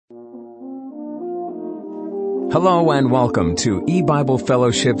Hello and welcome to E-Bible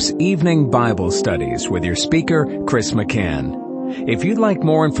Fellowship's Evening Bible Studies with your speaker, Chris McCann. If you'd like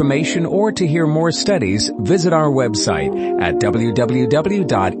more information or to hear more studies, visit our website at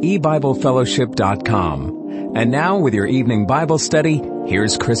www.ebiblefellowship.com. And now with your evening Bible study,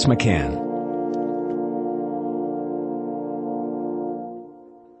 here's Chris McCann.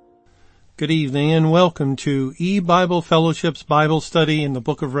 Good evening and welcome to E-Bible Fellowship's Bible study in the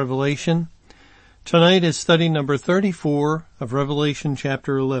book of Revelation. Tonight is study number 34 of Revelation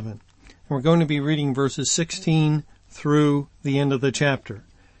chapter 11. And we're going to be reading verses 16 through the end of the chapter.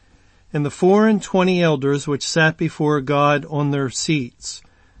 And the 24 elders which sat before God on their seats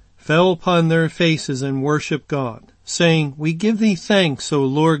fell upon their faces and worshipped God, saying, We give thee thanks, O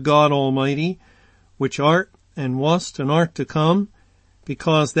Lord God Almighty, which art and wast and art to come,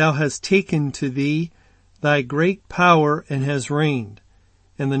 because thou hast taken to thee thy great power and hast reigned.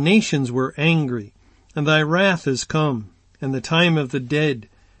 And the nations were angry, and thy wrath is come, and the time of the dead,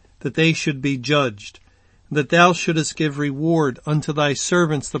 that they should be judged, that thou shouldest give reward unto thy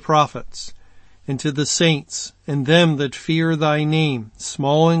servants the prophets, and to the saints, and them that fear thy name,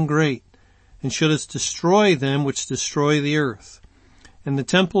 small and great, and shouldest destroy them which destroy the earth. And the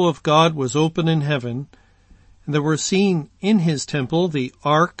temple of God was open in heaven, and there were seen in his temple the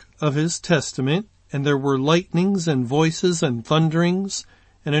ark of his testament, and there were lightnings and voices and thunderings,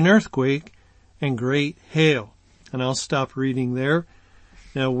 and an earthquake, and great hail. And I'll stop reading there.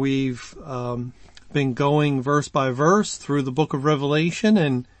 Now we've been going verse by verse through the book of Revelation,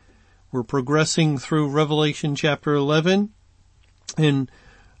 and we're progressing through Revelation chapter 11. And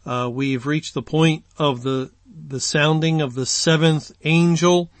we've reached the point of the sounding of the seventh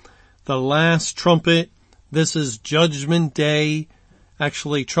angel, the last trumpet. This is Judgment Day.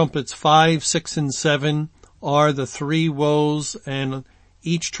 Actually, trumpets 5, 6, and 7 are the three woes, and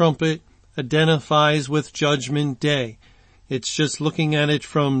each trumpet identifies with Judgment Day. It's just looking at it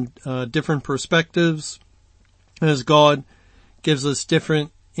from different perspectives as God gives us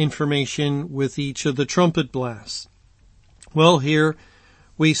different information with each of the trumpet blasts. Well, here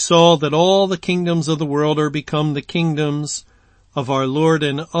we saw that all the kingdoms of the world are become the kingdoms of our Lord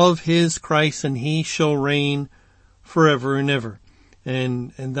and of his Christ, and he shall reign forever and ever.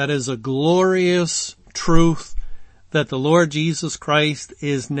 And that is a glorious truth, that the Lord Jesus Christ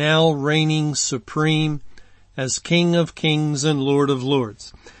is now reigning supreme as King of Kings and Lord of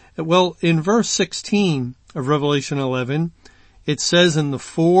Lords. Well, in verse 16 of Revelation 11, it says, And the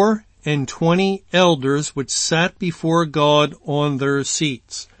 24 elders which sat before God on their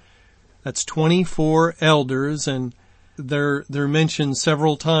seats. That's 24 elders, and they're mentioned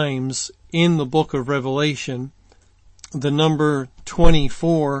several times in the book of Revelation. The number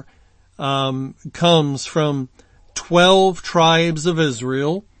 24 comes from 12 tribes of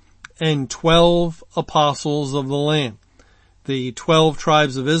Israel and 12 apostles of the Lamb. The 12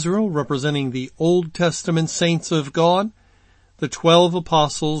 tribes of Israel representing the Old Testament saints of God, the 12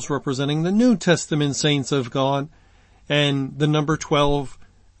 apostles representing the New Testament saints of God, and the number 12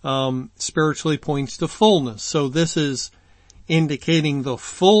 spiritually points to fullness. So this is indicating the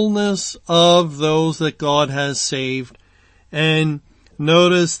fullness of those that God has saved. And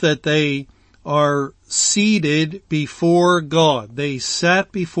notice that they are seated before God. They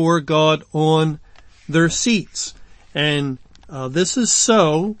sat before God on their seats. And this is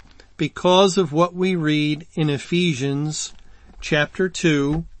so because of what we read in Ephesians chapter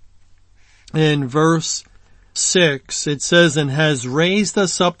 2 and verse 6. It says, And has raised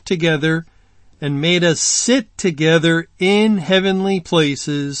us up together and made us sit together in heavenly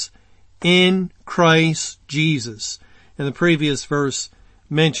places in Christ Jesus. And the previous verse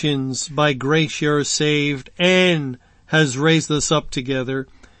mentions, By grace you are saved, and has raised us up together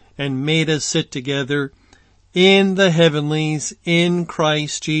and made us sit together in the heavenlies in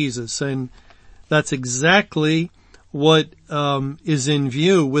Christ Jesus. And that's exactly what is in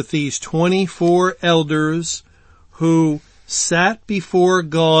view with these 24 elders who sat before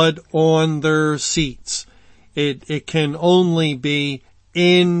God on their seats. It can only be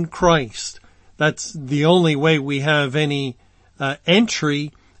in Christ. That's the only way we have any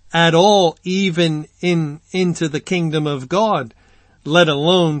entry at all, even into the kingdom of God, let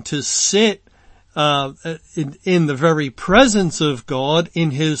alone to sit in the very presence of God in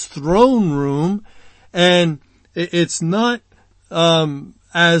his throne room. And it's not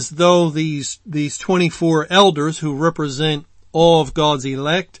as though these 24 elders who represent all of God's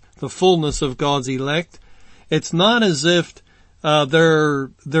elect, the fullness of God's elect, it's not as if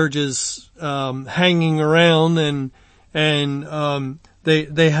they're just hanging around and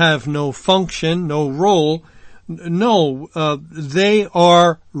they have no function, no role. No, they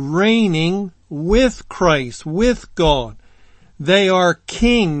are reigning with Christ, with God. They are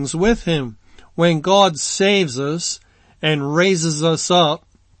kings with him. When God saves us and raises us up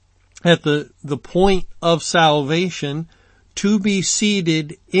at the point of salvation to be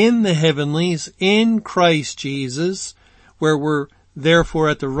seated in the heavenlies in Christ Jesus, where we're therefore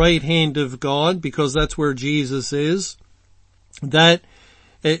at the right hand of God because that's where Jesus is, that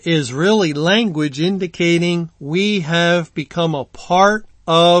is really language indicating we have become a part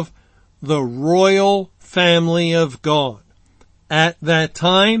of the royal family of God. At that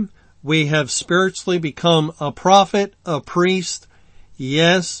time, we have spiritually become a prophet, a priest,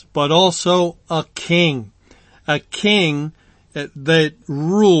 yes, but also a king. A king that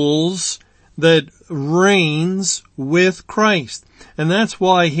rules, that reigns with Christ. And that's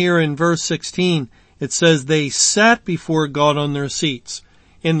why here in verse 16, it says they sat before God on their seats.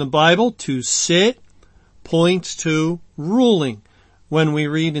 In the Bible, to sit points to ruling. When we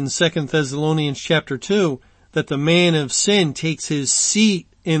read in 2 Thessalonians chapter 2 that the man of sin takes his seat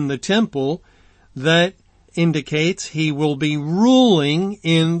in the temple, that indicates he will be ruling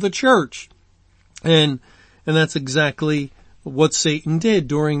in the church. And that's exactly what Satan did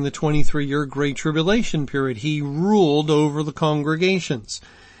during the 23-year Great Tribulation period. He ruled over the congregations.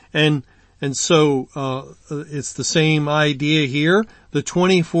 And so, it's the same idea here. The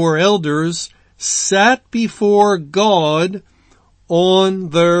 24 elders sat before God on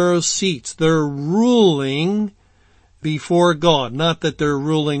their seats. They're ruling before God. Not that they're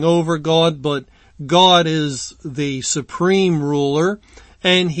ruling over God, but God is the supreme ruler,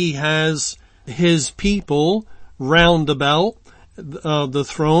 and he has his people round about the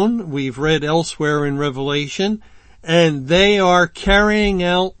throne. We've read elsewhere in Revelation, and they are carrying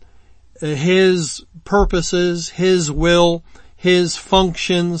out his purposes, his will, his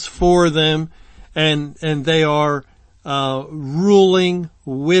functions for them, and they are ruling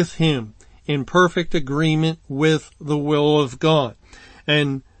with him in perfect agreement with the will of God.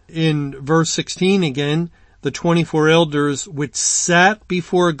 And in verse 16 again, the 24 elders which sat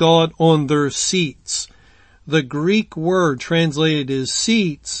before God on their seats. The Greek word translated as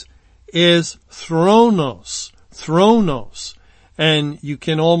seats is thronos. And you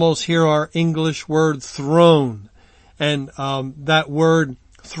can almost hear our English word throne. And that word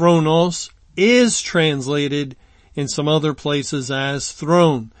thronos is translated in some other places as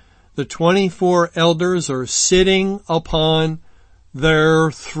throne. The 24 elders are sitting upon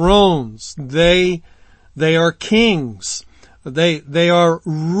their thrones. They are kings. They are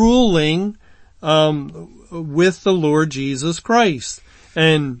ruling with the Lord Jesus Christ.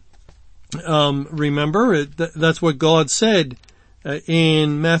 And remember, that's what God said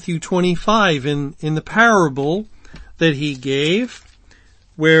in Matthew 25 in the parable that he gave,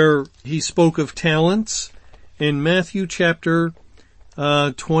 where he spoke of talents. In Matthew chapter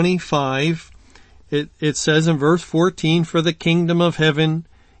 25, it says in verse 14, "For the kingdom of heaven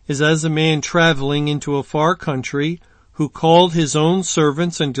is as a man traveling into a far country, who called his own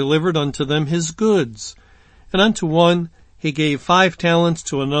servants and delivered unto them his goods. And unto one he gave 5 talents,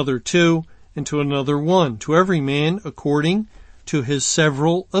 to another 2, and to another 1, to every man according to his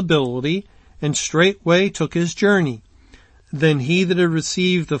several ability, and straightway took his journey. Then he that had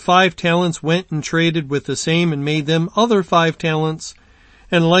received the 5 talents went and traded with the same, and made them other 5 talents.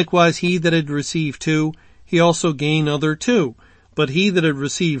 And likewise he that had received 2, he also gained other 2. But he that had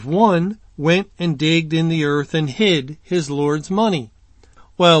received 1 went and digged in the earth and hid his Lord's money."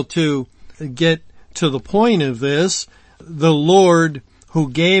 Well, to get to the point of this, the Lord who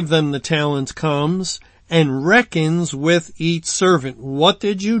gave them the talents comes and reckons with each servant. What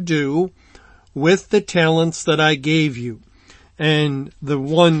did you do with the talents that I gave you? And the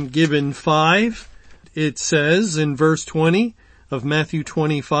one given 5, it says in verse 20 of Matthew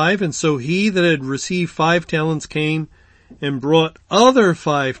 25, "And so he that had received 5 talents came and brought other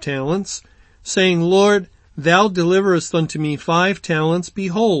 5 talents, saying, Lord, thou deliverest unto me 5 talents.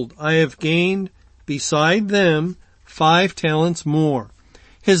 Behold, I have gained beside them 5 talents more.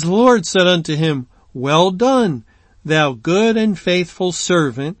 His Lord said unto him, Well done, thou good and faithful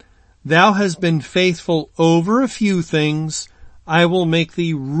servant. Thou hast been faithful over a few things. I will make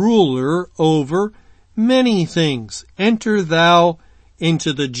thee ruler over many things. Enter thou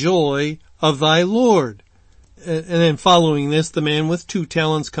into the joy of thy Lord." And then following this, the man with 2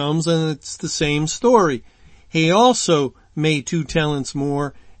 talents comes, and it's the same story. He also made 2 talents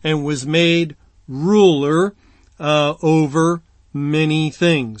more and was made ruler over many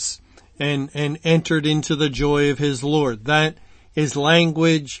things, and entered into the joy of his Lord. That is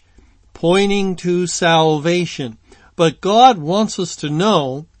language pointing to salvation. But God wants us to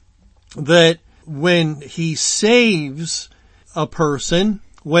know that when he saves a person,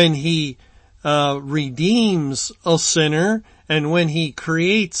 when he redeems a sinner, and when he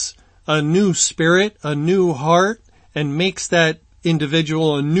creates a new spirit, a new heart, and makes that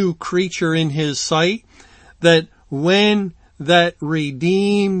individual a new creature in his sight, that when that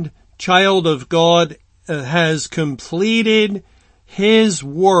redeemed child of God has completed his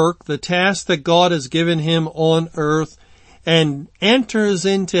work, the task that God has given him on earth, and enters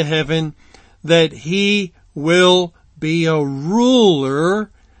into heaven, that he will be a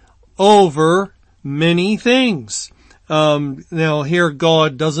ruler over many things. Now here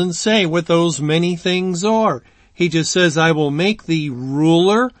God doesn't say what those many things are. He just says, I will make thee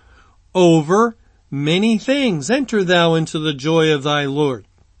ruler over many things. Enter thou into the joy of thy Lord.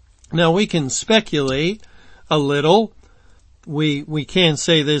 Now we can speculate a little. We can't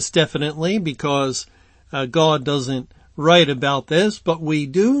say this definitely because God doesn't write about this, but we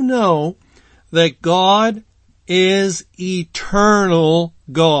do know that God is eternal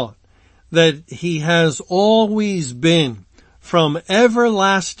God, that he has always been. From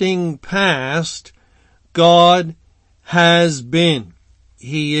everlasting past, God has been.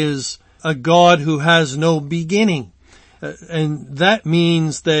 He is a God who has no beginning. And that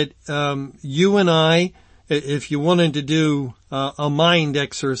means that you and I, if you wanted to do a mind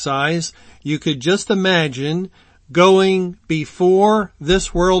exercise, you could just imagine going before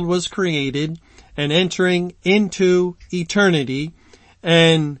this world was created and entering into eternity,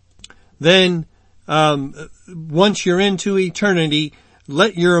 and then once you're into eternity,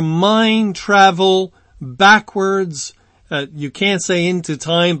 let your mind travel backwards. You can't say into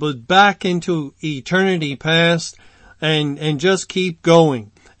time, but back into eternity past, and just keep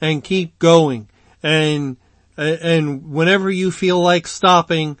going and keep going. And whenever you feel like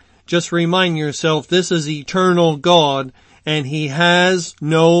stopping, just remind yourself this is eternal God and he has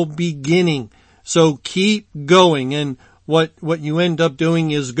no beginning. So keep going, and what you end up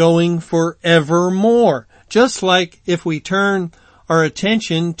doing is going forevermore. Just like if we turn our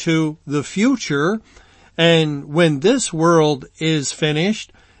attention to the future, and when this world is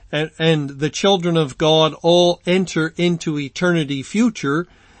finished and the children of God all enter into eternity future,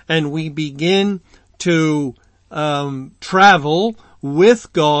 and we begin to travel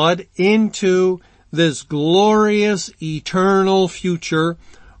with God into this glorious eternal future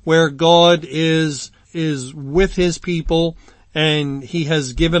where God is with his people, and he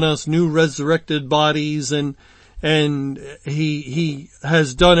has given us new resurrected bodies, and he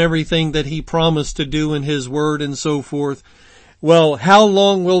has done everything that he promised to do in his word and so forth. Well, how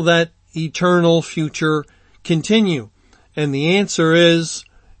long will that eternal future continue? And the answer is,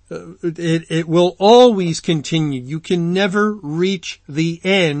 it will always continue. You can never reach the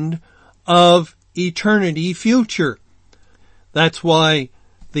end of eternity future. That's why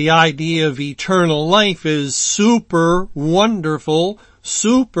the idea of eternal life is super wonderful,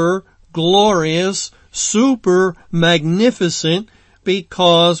 super glorious, super magnificent,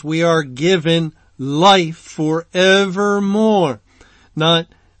 because we are given life forevermore. Not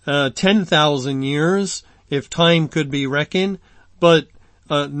 10,000 years, if time could be reckoned, but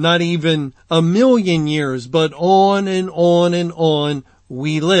not even 1,000,000 years, but on and on and on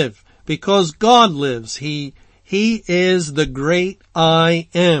we live. Because God lives. He is the great I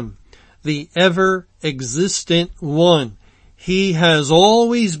am, the ever-existent one. He has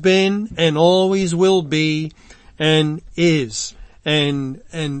always been and always will be and is. And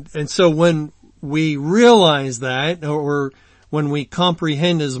so when we realize that, or when we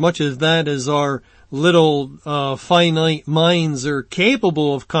comprehend as much of that as our little finite minds are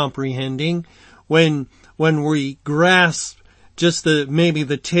capable of comprehending, when we grasp just maybe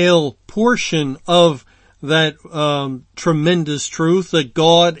the tail portion of that tremendous truth that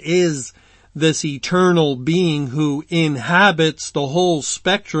God is this eternal being who inhabits the whole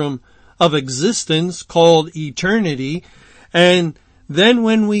spectrum of existence called eternity. And then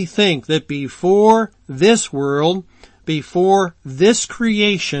when we think that before this world, before this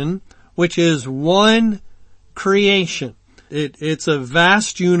creation, which is one creation, it's a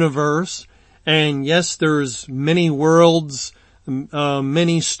vast universe, and yes, there's many worlds,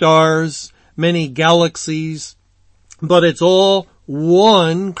 many stars, many galaxies, but it's all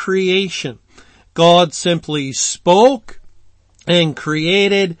one creation. God simply spoke and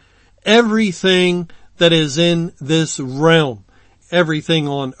created everything that is in this realm. Everything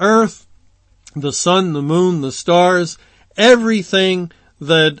on earth, the sun, the moon, the stars, everything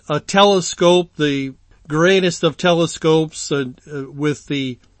that a telescope, the greatest of telescopes with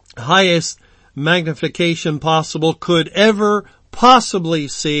the highest magnification possible, could ever possibly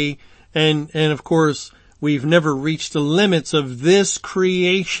see. And of course, we've never reached the limits of this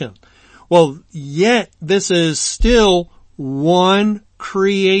creation. Well, yet this is still one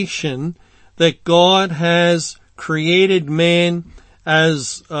creation that God has created man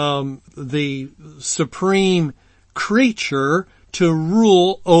as the supreme creature to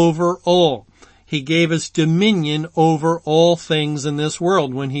rule over all. He gave us dominion over all things in this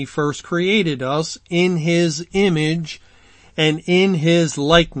world when he first created us in his image and in his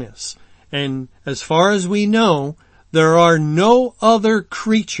likeness. And as far as we know, there are no other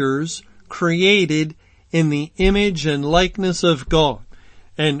creatures created in the image and likeness of God.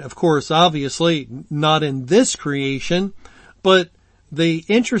 And of course, obviously, not in this creation, but the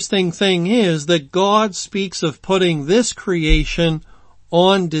interesting thing is that God speaks of putting this creation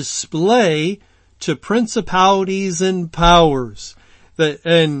on display to principalities and powers.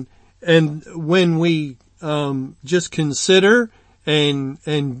 And when we just consider and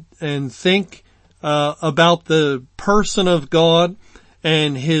think about the person of God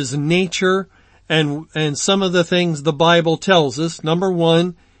and his nature and some of the things the Bible tells us. Number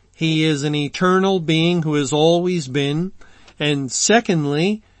one, he is an eternal being who has always been. And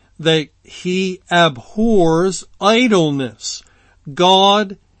secondly, that he abhors idleness.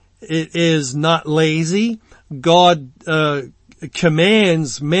 God is not lazy. God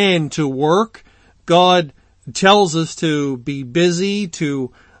commands man to work. God tells us to be busy, to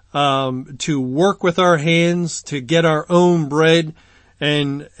work with our hands, to get our own bread,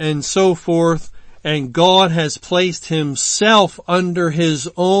 and so forth. And God has placed himself under his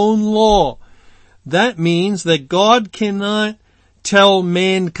own law. That means that God cannot tell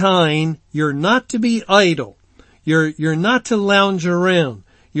mankind, you're not to be idle. You're not to lounge around.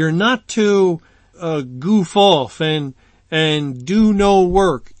 You're not to goof off and do no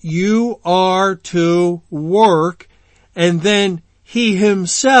work. You are to work, and then he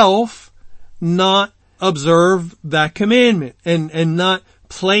himself not observe that commandment and not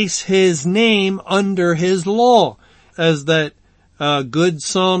place his name under his law, as that good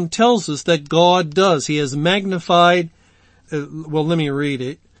psalm tells us that God does. He has magnified, well, let me read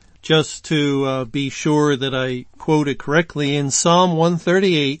it just to be sure that I quote it correctly. In Psalm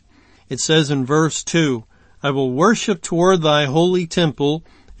 138, it says in verse 2, I will worship toward thy holy temple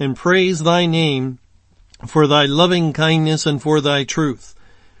and praise thy name for thy loving kindness and for thy truth.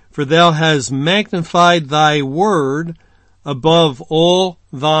 For thou hast magnified thy word above all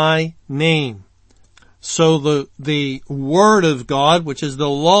thy name. So the word of God, which is the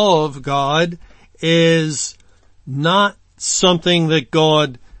law of God, is not something that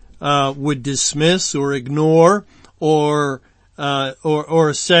God would dismiss or ignore or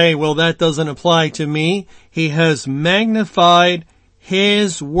say, well, that doesn't apply to me. He has magnified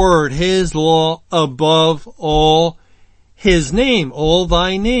his word, his law above all his name, all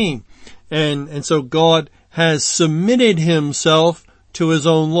thy name. And so God has submitted himself to his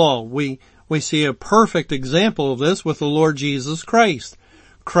own law. We see a perfect example of this with the Lord Jesus Christ.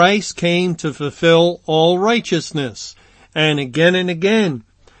 Christ came to fulfill all righteousness. And again,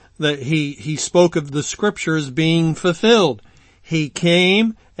 that he spoke of the scriptures being fulfilled. He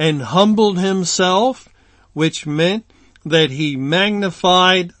came and humbled himself, which meant that he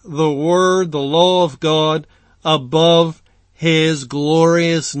magnified the word, the law of God, above his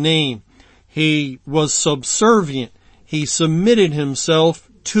glorious name. He was subservient. He submitted himself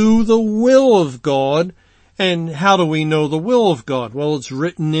to the will of God. And how do we know the will of God? Well, it's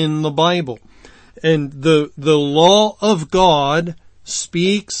written in the Bible. And the law of God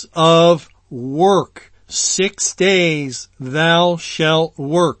speaks of work. 6 days thou shalt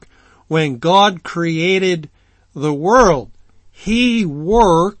work. When God created the world, he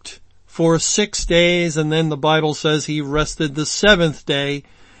worked for 6 days, and then the Bible says he rested the seventh day.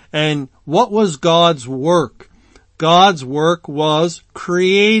 And what was God's work? God's work was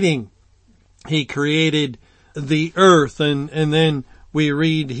creating. He created the earth, and then we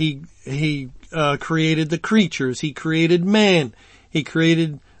read he created the creatures. He created man. He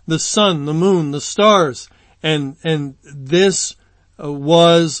created the sun, the moon, the stars. And this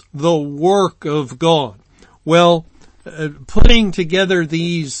was the work of God. Well, putting together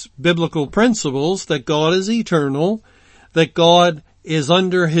these biblical principles that God is eternal, that God is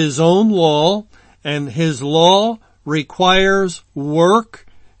under his own law, and his law requires work.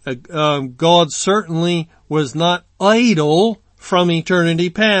 God certainly was not idle from eternity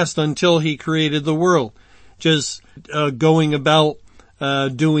past until he created the world, just going about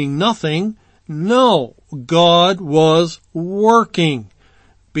doing nothing. No, God was working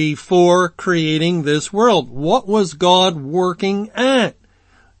before creating this world. What was God working at?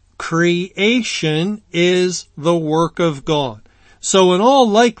 Creation is the work of God. So in all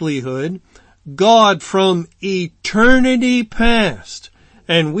likelihood, God from eternity past,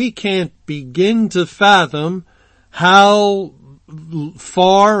 and we can't begin to fathom how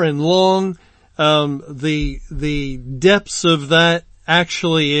far and long the depths of that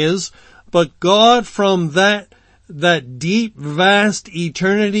actually is. But God, from that deep, vast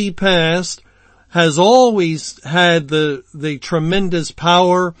eternity past, has always had the tremendous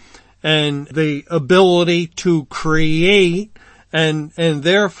power and the ability to create, and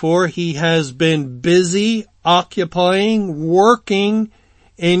therefore he has been busy occupying, working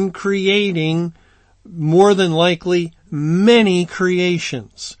in creating, more than likely, many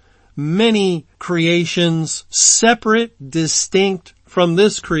creations separate, distinct from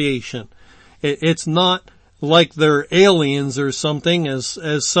this creation. It's not like they're aliens or something, as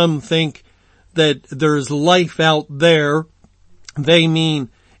some think that there's life out there. They mean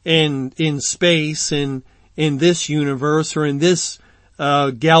in space, in this universe or in this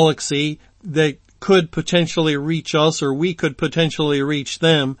galaxy that could potentially reach us, or we could potentially reach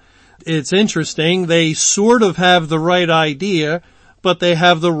them. It's interesting. They sort of have the right idea, but they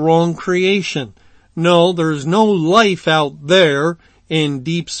have the wrong creation. No, there's no life out there in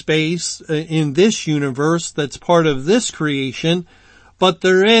deep space, in this universe that's part of this creation, but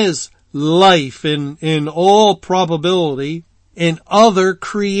there is life in all probability in other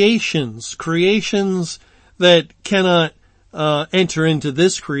creations that cannot enter into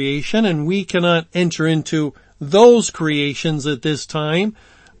this creation, and we cannot enter into those creations at this time,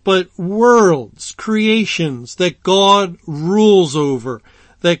 but worlds, creations that God rules over,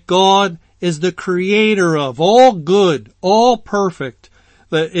 that God is the creator of, all good, all perfect,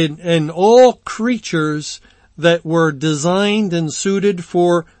 and all creatures that were designed and suited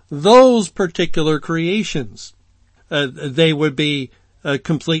for those particular creations. They would be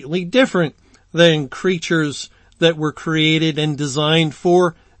completely different than creatures that were created and designed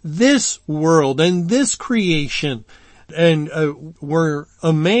for this world and this creation. And we're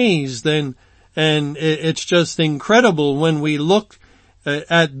amazed, and it's just incredible when we look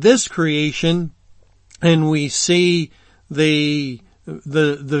at this creation and we see the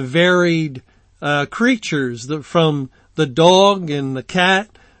varied creatures, from the dog and the cat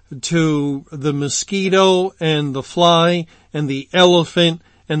to the mosquito and the fly and the elephant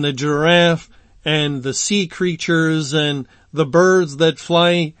and the giraffe and the sea creatures and the birds that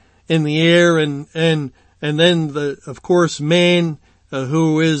fly in the air, and then of course man,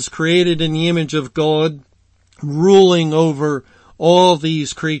 who is created in the image of God, ruling over all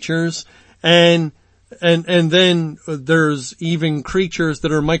these creatures, and then there's even creatures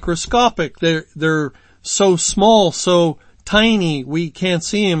that are microscopic. They're so small, so tiny, we can't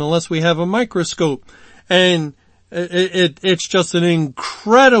see them unless we have a microscope. And it's just an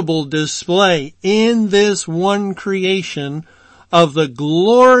incredible display in this one creation of the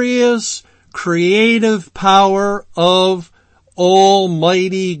glorious creative power of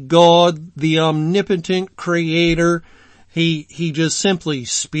Almighty God, the omnipotent creator. He just simply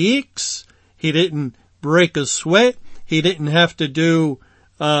speaks. He didn't break a sweat. He didn't have to do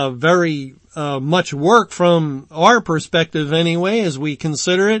very much work from our perspective anyway, as we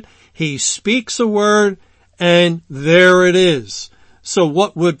consider it. He speaks a word, and there it is. So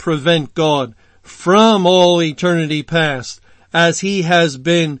what would prevent God from all eternity past, as he has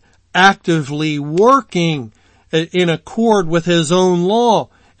been actively working in accord with his own law?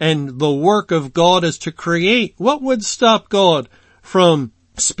 And the work of God is to create. What would stop God from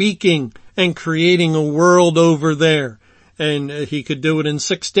speaking and creating a world over there? And he could do it in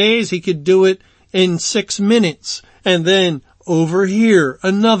 6 days. He could do it in 6 minutes. And then over here,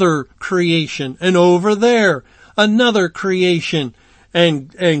 another creation. And over there, another creation.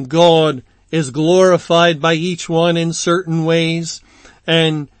 And God is glorified by each one in certain ways.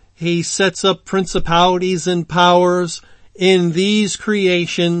 And he sets up principalities and powers in these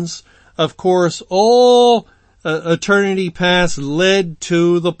creations. Of course, all eternity past led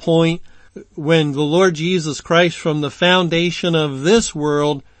to the point when the Lord Jesus Christ, from the foundation of this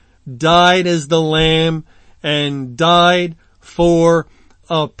world, died as the Lamb and died for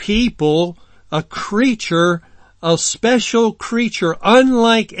a people, a creature, a special creature,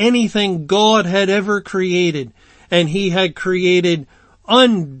 unlike anything God had ever created. And he had created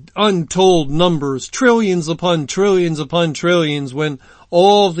untold numbers, trillions upon trillions upon trillions, when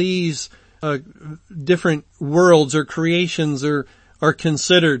all these different worlds or creations are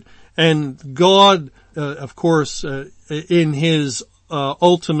considered. And God, of course, in his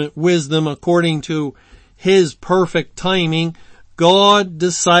ultimate wisdom, according to his perfect timing, God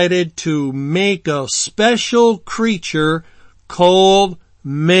decided to make a special creature called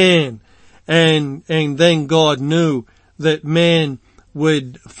man. And then God knew that man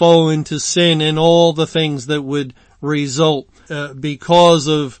would fall into sin and all the things that would result because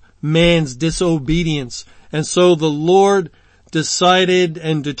of man's disobedience. And so the Lord decided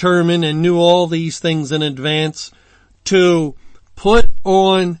and determined and knew all these things in advance to put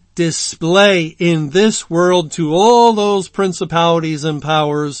on display in this world to all those principalities and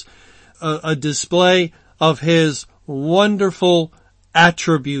powers a display of his wonderful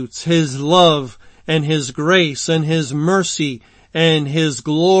attributes, his love and his grace and his mercy and his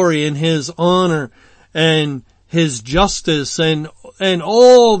glory and his honor and his justice and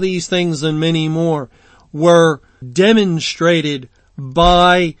all these things and many more were demonstrated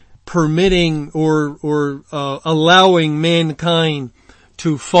by permitting or allowing mankind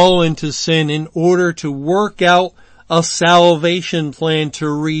to fall into sin in order to work out a salvation plan to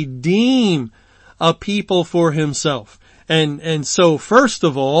redeem a people for himself. And so first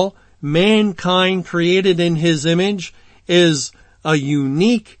of all, mankind created in his image is a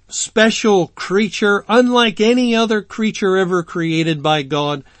unique, special creature, unlike any other creature ever created by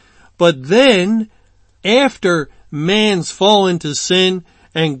God. But then, after man's fall into sin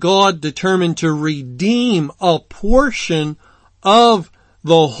and God determined to redeem a portion of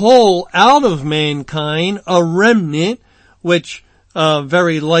the whole out of mankind, a remnant, which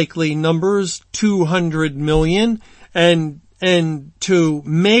very likely numbers 200 million, and to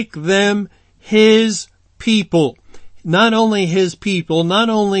make them his people. Not only his people, not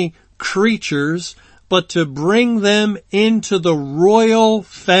only creatures, but to bring them into the royal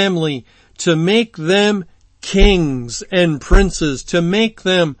family, to make them kings and princes, to make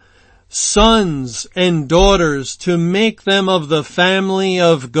them sons and daughters, to make them of the family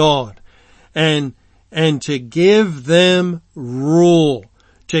of God, and to give them rule,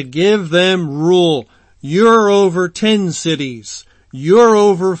 You're over 10 cities. You're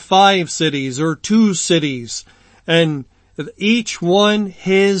over 5 cities or 2 cities, and each one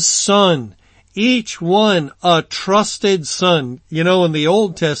his son, each one a trusted son. You know, in the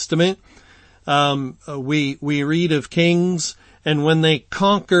Old Testament, we read of kings, and when they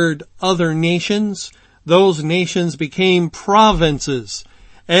conquered other nations, those nations became provinces.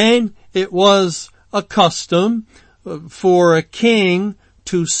 And it was a custom for a king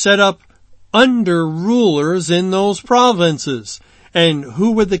to set up under rulers in those provinces. And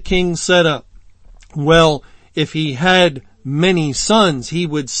who would the king set up? Well, if he had many sons, he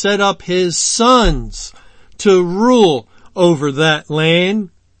would set up his sons to rule over that land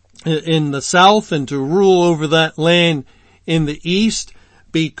in the south and to rule over that land in the east,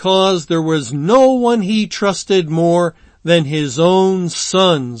 because there was no one he trusted more than his own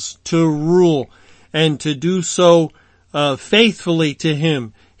sons to rule and to do so faithfully to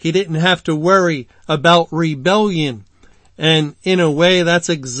him. He didn't have to worry about rebellion. And in a way, that's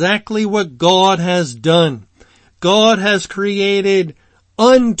exactly what God has done. God has created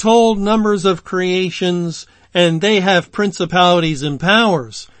untold numbers of creations, and they have principalities and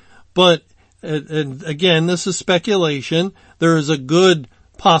powers. But and again, this is speculation. There is a good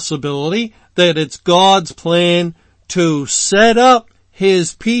possibility that it's God's plan to set up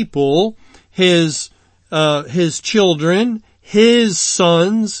his people, his children, his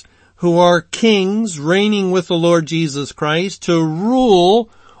sons, who are kings reigning with the Lord Jesus Christ, to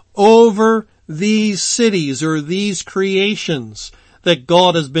rule over these cities or these creations that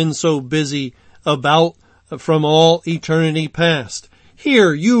God has been so busy about from all eternity past.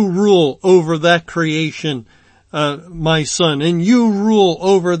 Here, you rule over that creation, my son, and you rule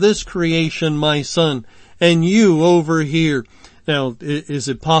over this creation, my son, and you over here. Now, is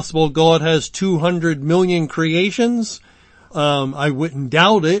it possible God has 200 million creations? I wouldn't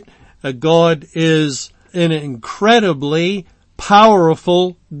doubt it. God is an incredibly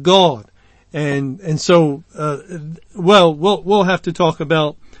powerful God. And so, we'll have to talk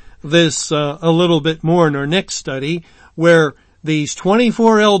about this, a little bit more in our next study, where these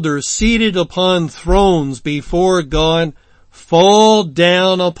 24 elders seated upon thrones before God fall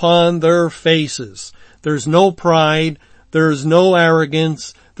down upon their faces. There's no pride. There's no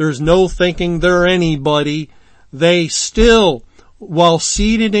arrogance. There's no thinking they're anybody. They still, while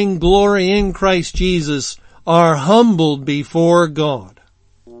seated in glory in Christ Jesus, are humbled before God.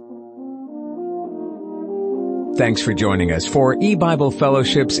 Thanks for joining us for eBible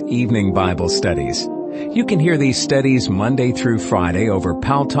Fellowship's Evening Bible Studies. You can hear these studies Monday through Friday over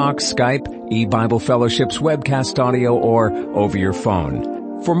Paltalk, Skype, eBible Fellowship's webcast audio, or over your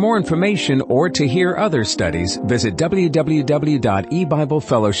phone. For more information or to hear other studies, visit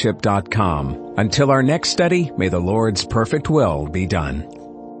www.ebiblefellowship.com. Until our next study, may the Lord's perfect will be done.